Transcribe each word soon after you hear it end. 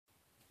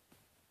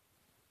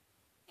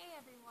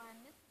everyone,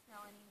 this is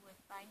Melanie with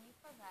Buy Me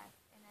for Less,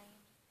 and I am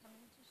just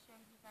coming to show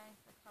you guys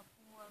a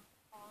couple of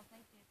hauls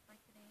I did for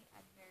today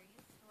at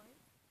various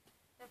stores.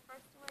 The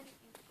first one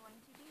is going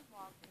to be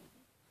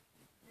Walgreens.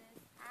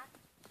 This Act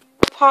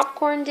 2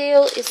 popcorn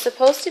deal is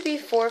supposed to be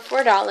for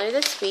 $4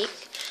 this week.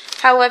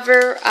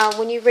 However,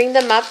 when you ring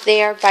them up,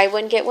 they are buy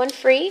one, get one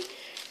free.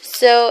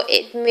 So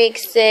it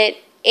makes it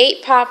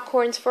 8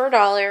 popcorns for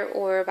 $1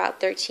 or about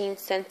 13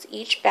 cents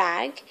each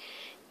bag.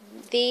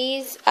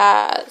 These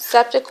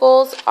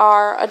receptacles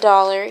are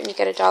 $1 and you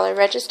get a $1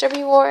 register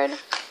reward.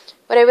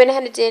 What I went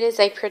ahead and did is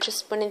I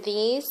purchased one of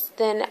these.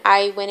 Then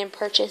I went and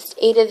purchased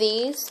 8 of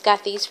these,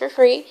 got these for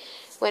free.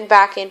 Went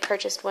back and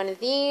purchased one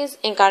of these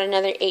and got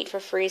another 8 for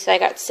free. So I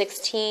got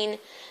 16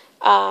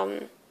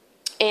 and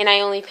I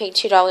only paid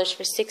 $2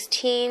 for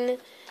 16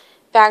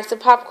 bags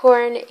of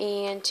popcorn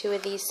and 2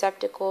 of these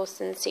receptacle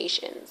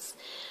sensations.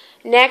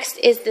 Next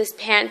is this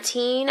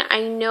Pantene.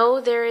 I know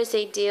there is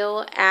a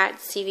deal at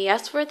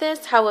CVS for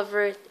this.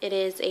 However, it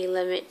is a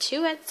limit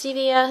 2 at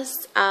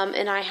CVS,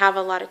 and I have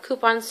a lot of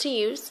coupons to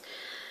use.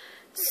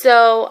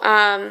 So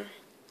I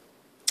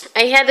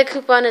had the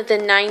coupon of the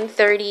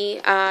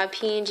 9:30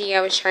 P&G I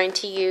was trying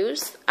to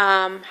use.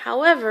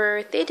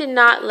 However, they did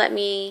not let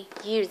me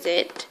use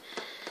it.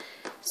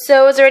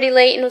 So it was already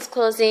late and was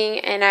closing,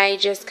 and I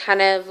just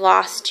kind of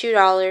lost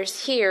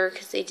 $2 here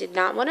because they did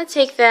not want to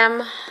take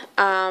them.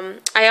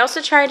 I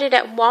also tried it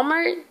at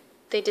Walmart.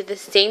 They did the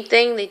same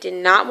thing. They did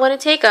not want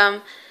to take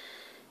them.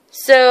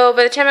 So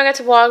by the time I got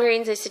to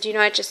Walgreens, I said, you know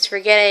what, just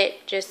forget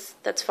it.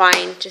 That's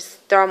fine. Just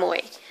throw them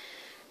away.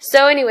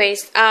 So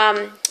anyways,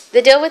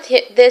 the deal with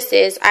this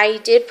is I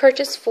did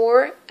purchase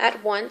 4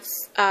 at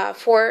once.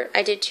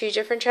 I did 2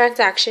 different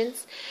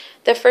transactions.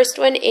 The first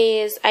one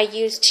is I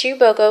used 2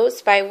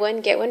 BOGOs, buy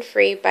one, get one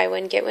free, buy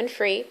one, get one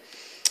free.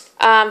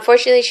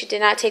 Fortunately, she did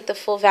not take the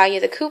full value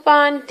of the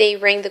coupon. They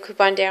rang the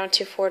coupon down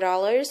to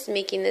 $4,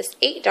 making this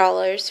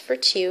 $8 for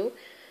 2.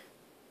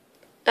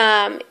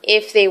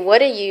 If they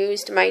would have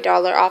used my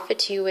 $1 off of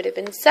 2, it would have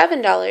been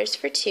 $7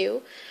 for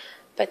 2,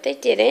 but they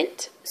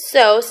didn't.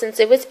 So since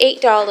it was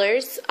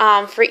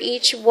 $8 for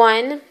each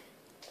one,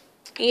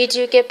 you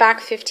do get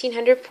back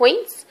 1,500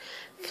 points.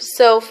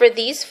 So for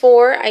these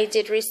 4, I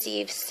did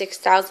receive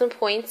 6,000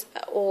 points,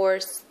 or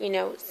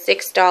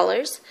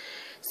 $6.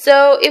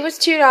 So it was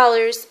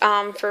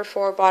 $2 for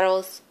 4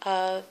 bottles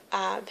of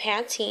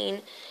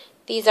Pantene.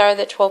 These are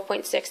the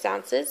 12.6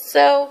 ounces.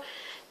 So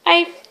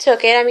I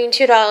took it. I mean,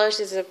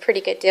 $2 is a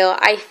pretty good deal,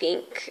 I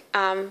think,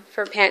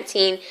 for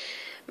Pantene.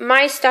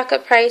 My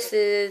stock-up price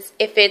is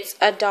if it's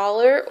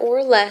 $1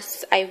 or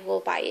less, I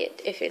will buy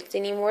it. If it's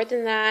any more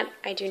than that,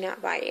 I do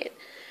not buy it.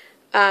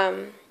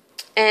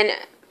 And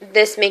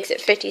this makes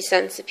it 50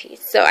 cents a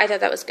piece. So I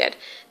thought that was good.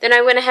 Then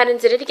I went ahead and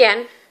did it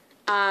again.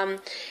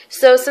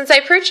 So since I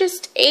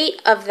purchased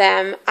 8 of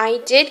them, I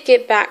did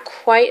get back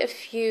quite a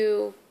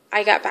few.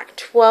 I got back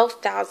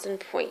 12,000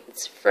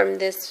 points from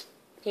this,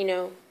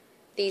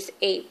 these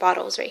 8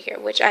 bottles right here,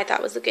 which I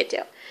thought was a good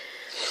deal.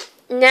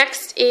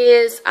 Next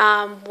is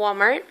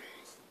Walmart.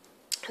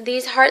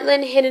 These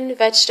Heartland Hidden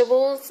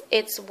Vegetables.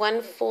 It's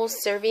 1 full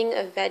serving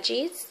of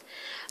veggies.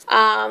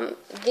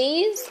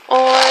 These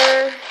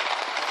are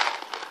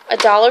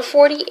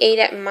 $1.48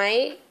 at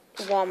my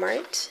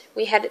Walmart.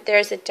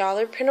 There's a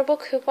 $1 printable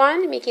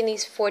coupon, making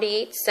these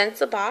 48 cents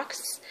a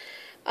box.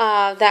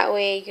 That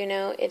way,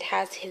 it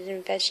has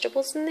hidden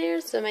vegetables in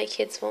there, so my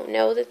kids won't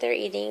know that they're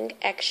eating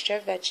extra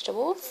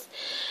vegetables.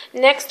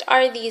 Next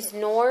are these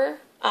Knorr.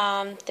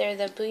 They're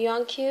the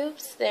bouillon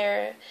cubes.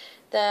 They're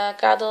the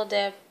caldo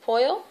de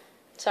pollo.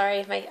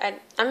 Sorry,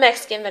 I'm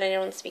Mexican, but I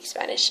don't speak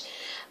Spanish.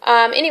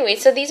 Anyway,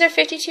 so these are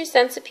 52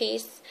 cents a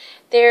piece.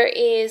 There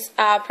is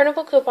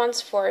printable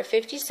coupons for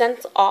 50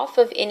 cents off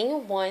of any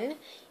one,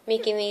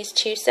 making these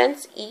 2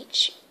 cents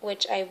each,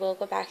 which I will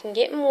go back and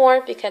get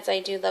more because I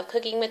do love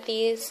cooking with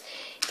these.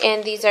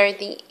 And these are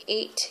the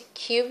 8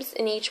 cubes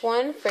in each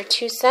one for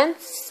 2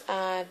 cents.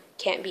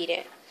 Can't beat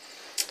it.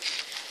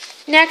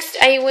 Next,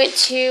 I went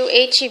to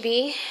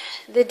H-E-B.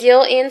 The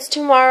deal ends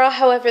tomorrow.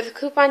 However, the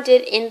coupon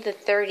did end the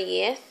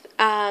 30th.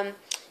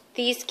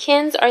 These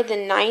cans are the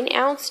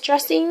 9-ounce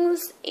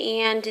dressings,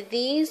 and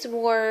these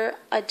were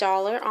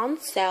 $1 on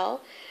sale.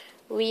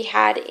 We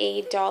had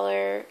a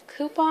 $1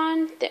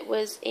 coupon that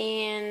was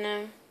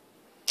in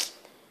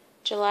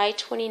July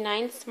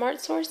 29th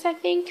Smart Source, I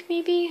think,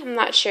 maybe. I'm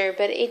not sure,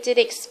 but it did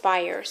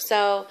expire.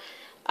 So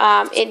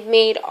it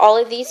made all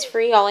of these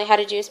free. All I had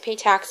to do is pay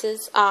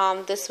taxes.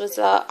 This was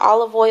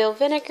olive oil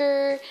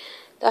vinegar,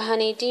 the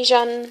honey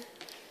Dijon,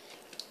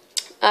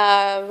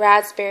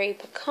 raspberry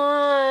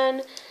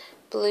pecan,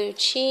 blue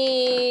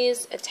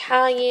cheese,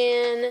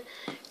 Italian,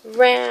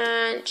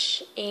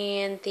 ranch,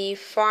 and the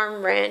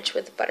farm ranch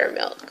with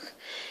buttermilk.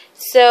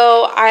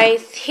 So I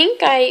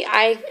think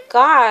I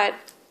got,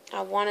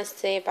 I want to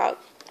say about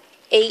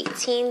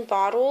 18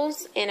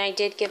 bottles, and I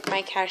did give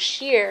my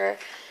cashier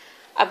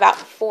about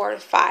 4 to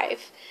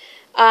 5.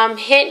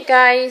 Hint,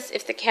 guys,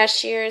 if the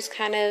cashier is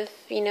kind of,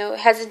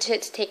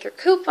 hesitant to take your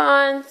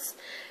coupons,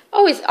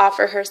 always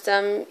offer her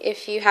some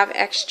if you have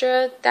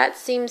extra. That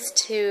seems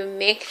to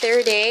make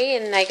their day,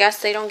 and I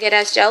guess they don't get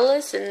as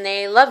jealous and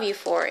they love you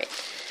for it.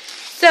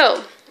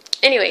 So,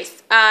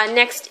 anyways,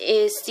 next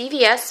is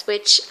CVS,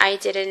 which I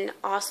did an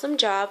awesome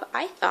job,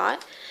 I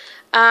thought.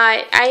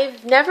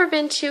 I've never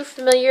been too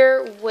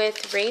familiar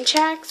with rain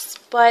checks,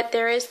 but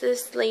there is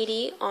this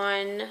lady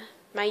on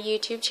my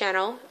YouTube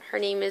channel. Her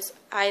name is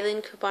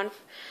Island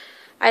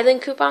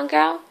Coupon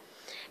Gal.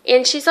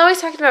 And she's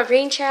always talking about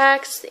rain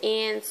checks,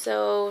 and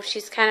so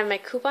she's kind of my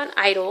coupon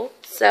idol.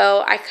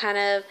 So I kind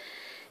of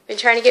been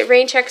trying to get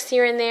rain checks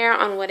here and there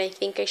on what I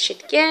think I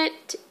should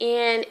get,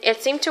 and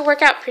it seemed to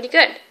work out pretty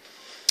good.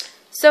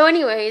 So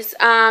anyways,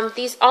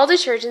 these all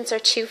detergents are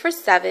 2 for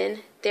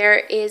 $7. There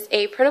is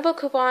a printable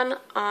coupon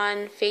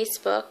on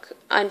Facebook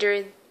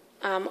under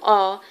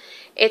all.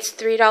 It's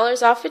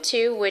 $3 off of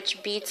 2,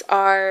 which beats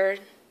our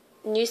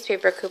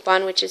newspaper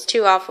coupon, which is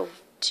 2 off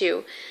of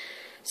 2.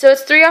 So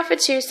it's 3 off of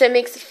 2, so it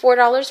makes it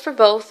 $4 for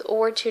both,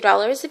 or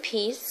 $2 a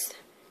piece.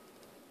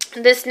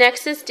 This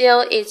Nexus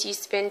deal is you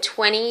spend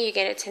 $20, you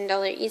get a $10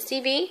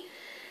 ECB.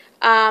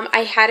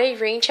 I had a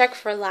rain check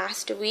for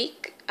last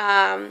week.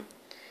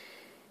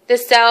 The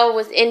sale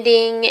was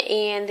ending,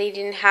 and they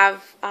didn't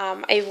have,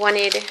 I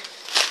wanted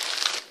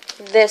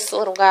this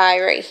little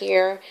guy right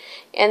here,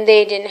 and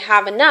they didn't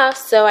have enough,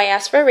 so I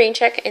asked for a rain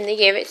check, and they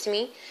gave it to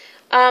me.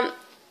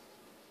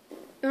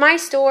 My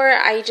store,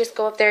 I just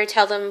go up there and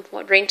tell them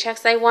what rain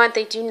checks I want.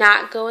 They do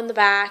not go in the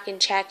back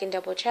and check and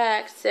double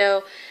check.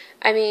 So,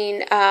 I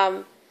mean,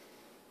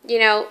 you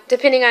know,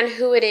 depending on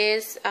who it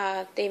is,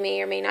 they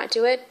may or may not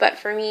do it. But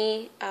for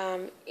me,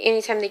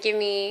 anytime they give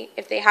me,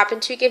 if they happen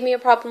to give me a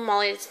problem,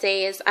 all I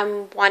say is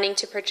I'm wanting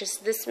to purchase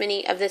this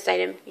many of this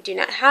item. You do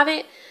not have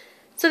it.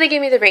 So they gave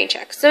me the rain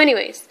check. So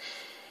anyways,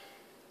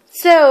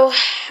 so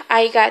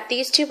I got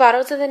these 2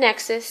 bottles of the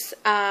Nexus.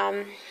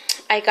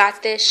 I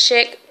got this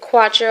Chic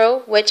Quattro,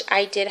 which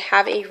I did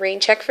have a rain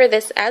check for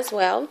this as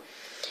well.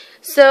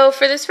 So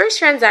for this first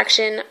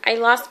transaction, I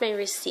lost my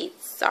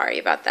receipts. Sorry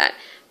about that.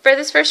 For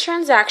this first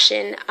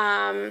transaction,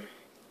 I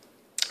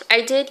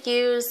did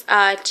use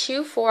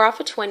 2 4 off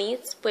of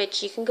 20s,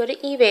 which you can go to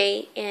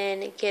eBay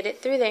and get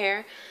it through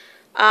there.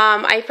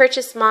 I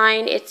purchased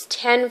mine. It's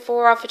 10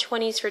 4 off of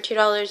 20s for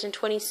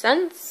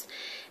 $2.20.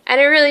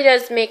 And it really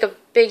does make a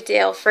big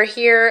deal. For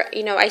here,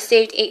 you know, I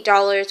saved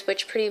 $8,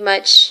 which pretty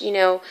much, you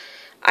know,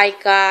 I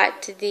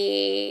got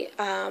the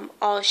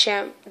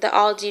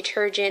all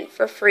detergent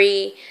for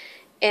free,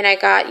 and I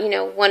got, you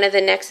know, one of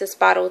the Nexus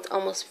bottles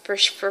almost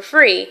for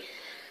free.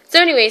 So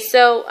anyway,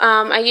 so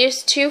I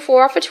used 2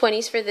 4 off of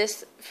 20s for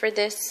this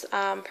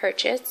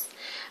purchase.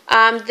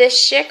 This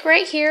Chic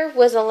right here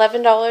was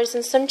 $11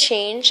 and some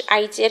change.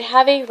 I did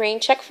have a rain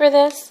check for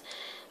this.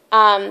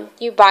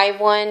 You buy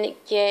one,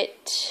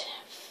 get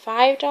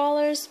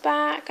 $5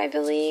 back, I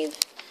believe.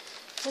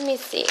 Let me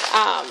see.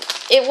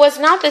 It was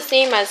not the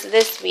same as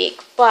this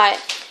week, but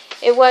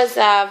it was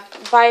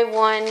buy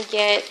one,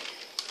 get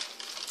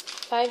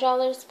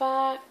 $5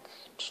 back.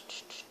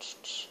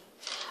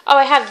 Oh,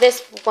 I have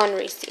this one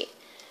receipt.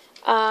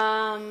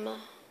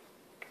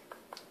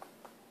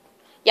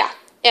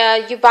 Yeah,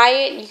 you buy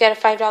it, you get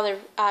a $5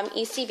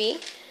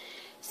 ECB.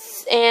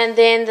 And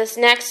then this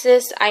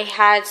Nexus, I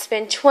had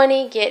spent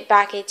 $20, get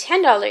back a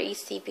 $10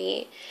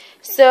 ECB.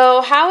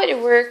 So how it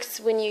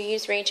works when you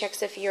use rain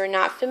checks, if you're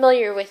not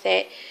familiar with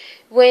it,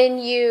 when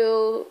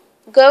you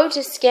go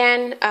to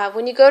scan,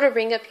 when you go to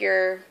ring up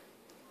your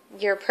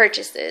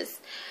purchases,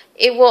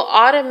 it will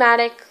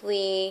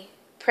automatically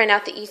print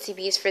out the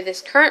ECBs for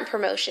this current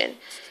promotion.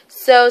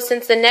 So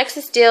since the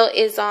Nexus deal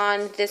is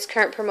on this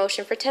current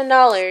promotion for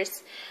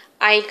 $10,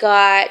 I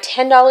got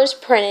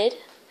 $10 printed,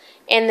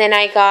 and then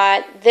I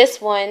got this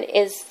one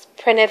is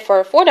printed for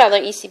a $4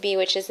 ECB,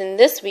 which is in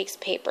this week's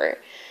paper.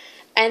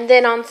 And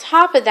then on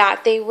top of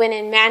that, they went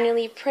and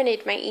manually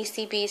printed my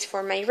ECBs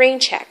for my rain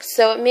checks.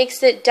 So it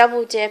makes it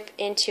double dip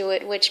into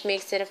it, which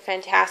makes it a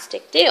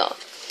fantastic deal.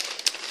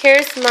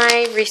 Here's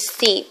my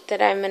receipt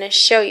that I'm going to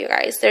show you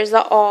guys. There's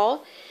the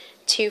all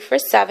 2 for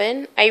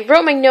 $7. I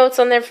wrote my notes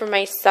on there for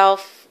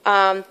myself.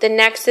 The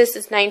Nexus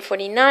is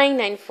 $9.49,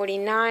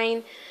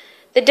 $9.49.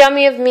 The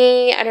dummy of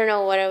me, I don't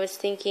know what I was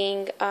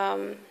thinking.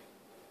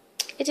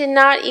 It did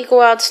not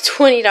equal out to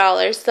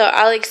 $20, so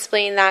I'll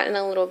explain that in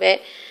a little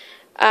bit.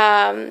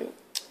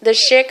 The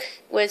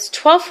Chic was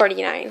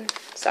 $12.49.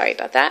 Sorry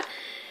about that.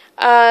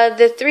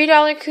 The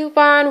 $3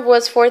 coupon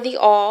was for the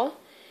all.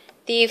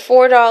 The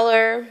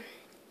 $4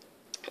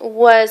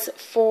 was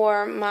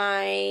for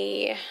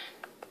my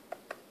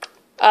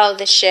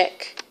the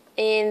Chic.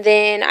 And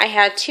then I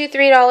had two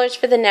 $3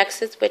 for the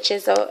Nexus, which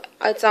is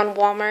it's on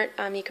Walmart.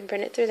 You can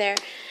print it through there.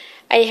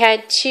 I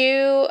had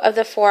 2 of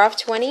the 4 off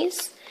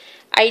 20s.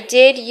 I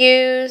did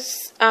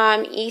use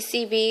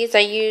ECBs. I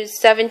used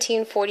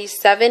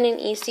 $17.47 in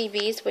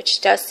ECBs,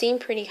 which does seem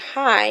pretty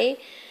high.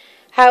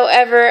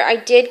 However, I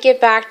did get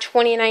back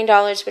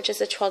 $29, which is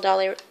a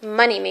 $12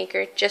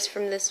 moneymaker, just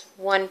from this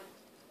one,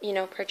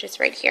 purchase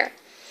right here.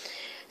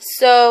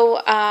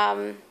 So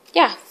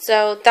yeah,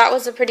 so that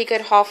was a pretty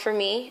good haul for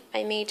me.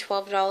 I made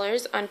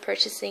 $12 on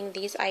purchasing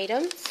these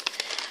items.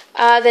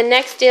 The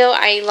next deal,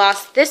 I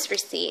lost this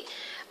receipt.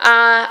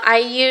 I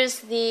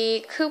used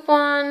the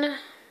coupon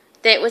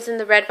that was in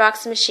the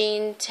Redbox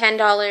machine,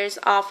 $10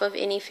 off of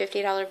any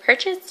 $50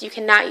 purchase. You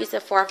cannot use a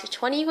 4 off of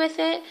 20 with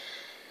it.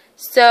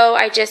 So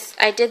I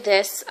did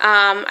this.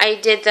 I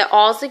did the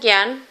Alls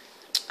again,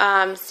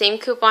 same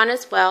coupon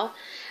as well.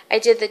 I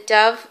did the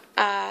Dove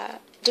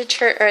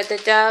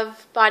the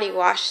Dove body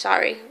wash.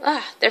 Sorry,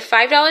 they're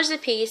 $5 a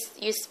piece.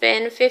 You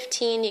spend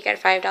 $15, you get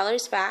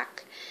 $5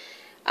 back.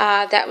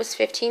 That was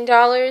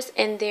 $15,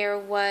 and there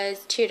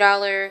was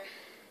 $2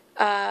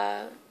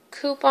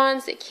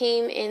 coupons that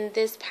came in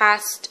this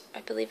past.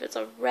 I believe it's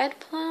a red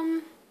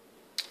plum.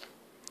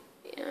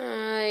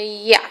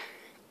 Yeah.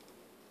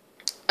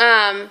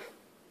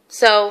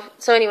 So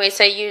anyways,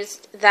 I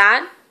used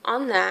that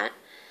on that.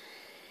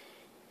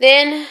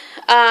 Then,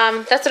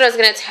 that's what I was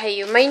going to tell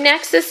you. My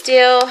Nexus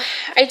deal,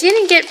 I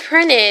didn't get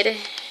printed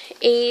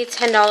a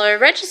 $10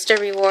 register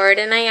reward,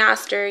 and I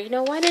asked her,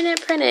 why didn't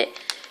it print it?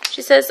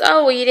 She says,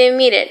 oh, well, you didn't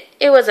meet it.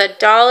 It was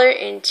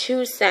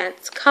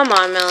 $1.02. Come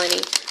on,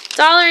 Melanie.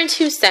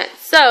 $1.02.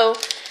 So,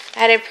 I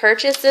had to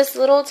purchase this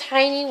little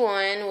tiny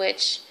one,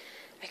 which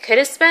I could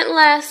have spent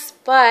less,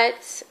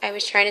 but I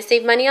was trying to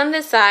save money on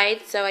this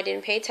side, so I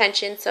didn't pay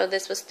attention. So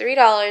this was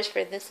 $3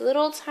 for this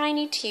little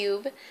tiny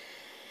tube.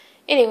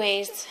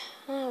 Anyways,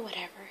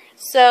 whatever.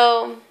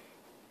 So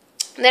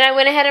then I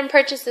went ahead and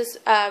purchased this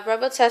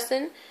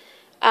Robitussin.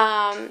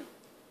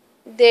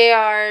 They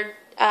are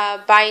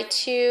buy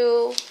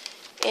two,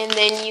 and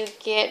then you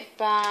get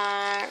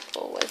back,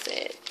 what was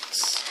it?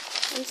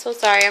 I'm so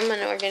sorry, I'm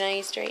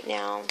unorganized right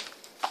now.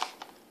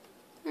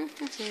 $3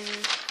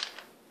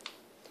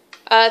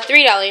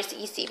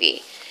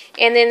 ECB.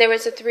 And then there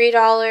was a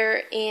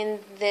 $3 in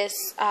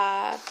this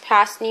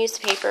past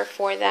newspaper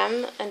for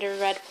them under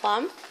Red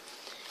Plum.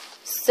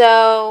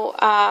 So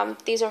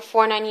these are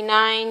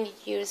 $4.99.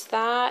 Use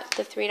that,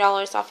 the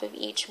 $3 off of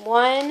each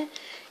one.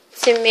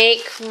 To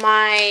make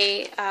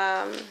my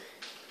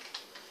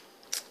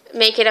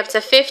make it up to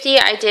 $50,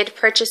 I did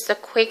purchase the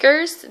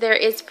Quakers. There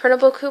is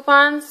printable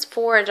coupons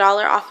for $1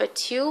 off of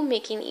 2,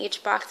 making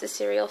each box of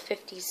cereal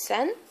 50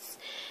 cents.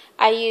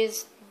 I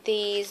used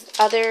these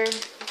other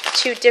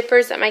 2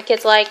 dippers that my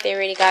kids like. They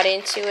already got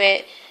into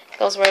it.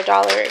 Those were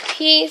 $1 a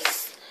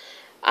piece.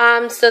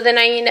 So then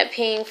I ended up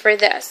paying for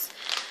this.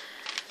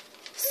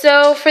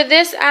 So for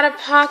this out of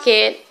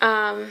pocket,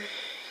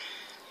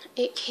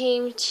 it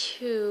came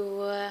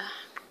to,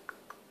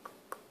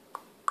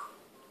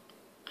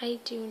 I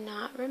do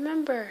not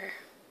remember.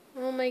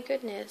 Oh my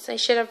goodness. I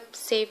should have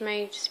saved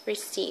my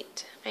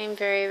receipt. I am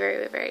very,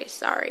 very, very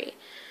sorry.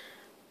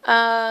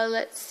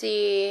 Let's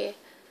see.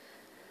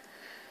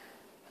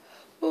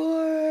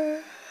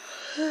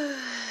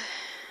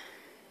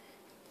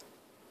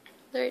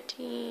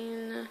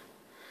 13.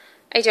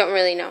 I don't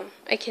really know.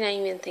 I cannot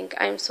even think.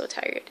 I'm so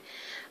tired.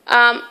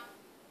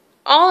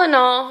 All in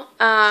all,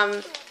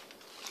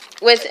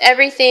 with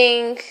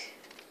everything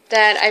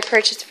that I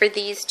purchased for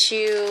these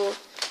two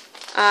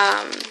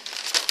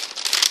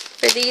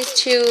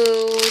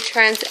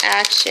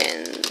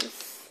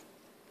transactions,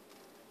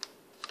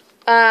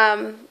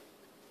 I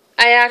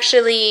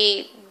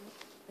actually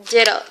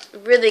did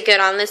really good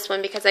on this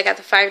one because I got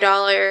the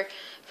 $5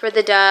 for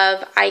the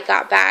Dove. I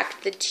got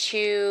back the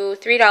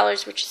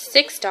 $3, which is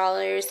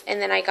 $6, and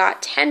then I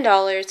got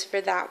 $10 for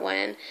that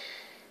one.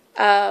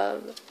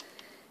 And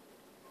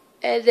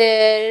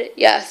then,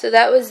 yeah, so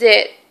that was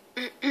it.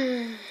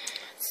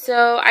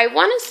 So I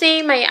want to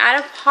say my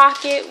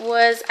out-of-pocket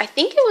was, I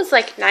think it was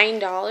like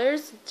 $9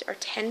 or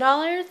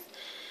 $10.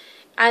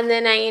 And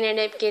then I ended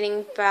up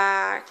getting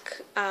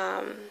back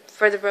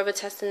for the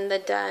Robitussin, the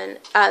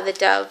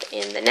Dove,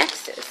 and the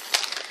Nexus.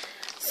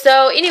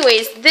 So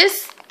anyways,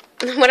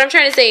 what I'm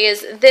trying to say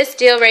is this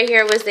deal right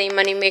here was a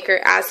moneymaker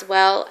as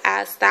well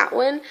as that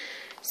one.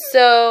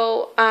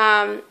 So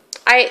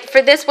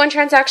for this one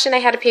transaction, I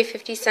had to pay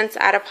 50 cents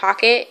out of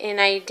pocket, and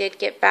I did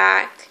get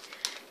back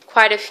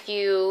quite a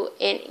few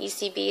in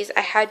ECBs.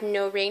 I had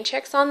no rain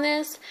checks on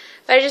this,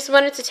 but I just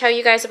wanted to tell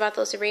you guys about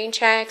those rain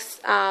checks.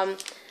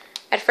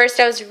 At first,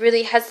 I was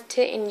really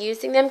hesitant in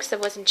using them because I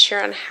wasn't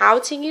sure on how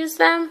to use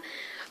them.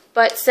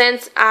 But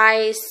since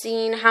I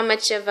seen how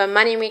much of a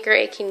moneymaker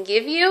it can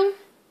give you,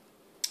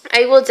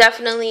 I will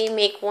definitely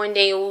make one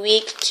day a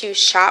week to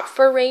shop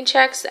for rain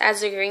checks,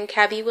 as a green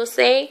cabbie will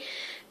say,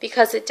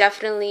 because it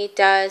definitely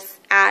does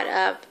add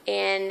up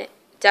and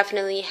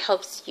definitely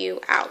helps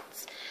you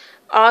out.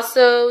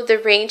 Also, the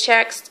rain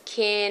checks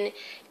can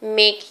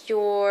make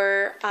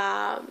your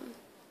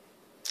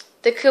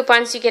the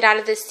coupons you get out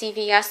of the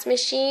CVS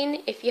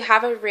machine, if you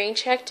have a rain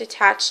check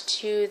attached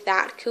to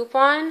that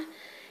coupon,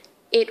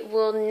 it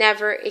will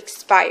never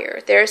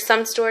expire. There are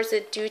some stores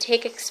that do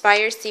take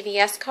expired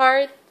CVS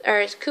card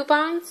or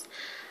coupons,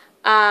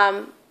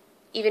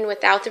 even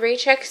without the rain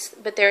checks,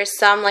 but there are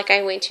some, like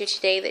I went to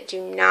today, that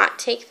do not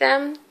take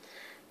them.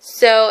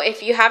 So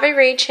if you have a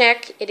rain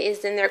check, it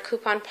is in their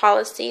coupon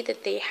policy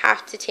that they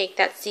have to take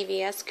that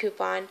CVS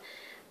coupon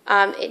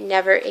it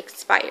never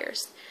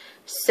expires.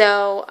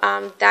 So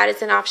that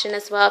is an option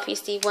as well. If you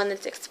see one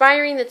that's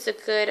expiring, that's a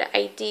good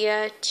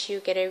idea to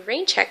get a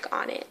rain check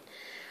on it.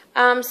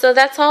 So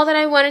that's all that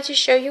I wanted to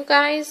show you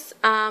guys,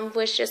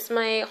 was just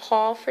my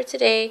haul for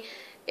today.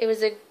 It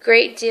was a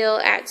great deal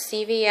at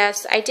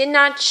CVS. I did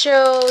not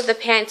show the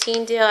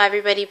Pantene deal.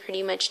 Everybody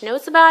pretty much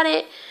knows about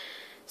it.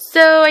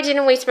 So I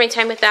didn't waste my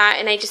time with that,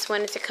 and I just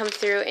wanted to come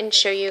through and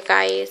show you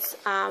guys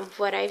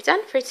what I've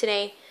done for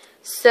today.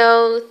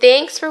 So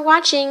thanks for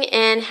watching,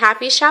 and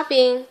happy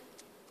shopping!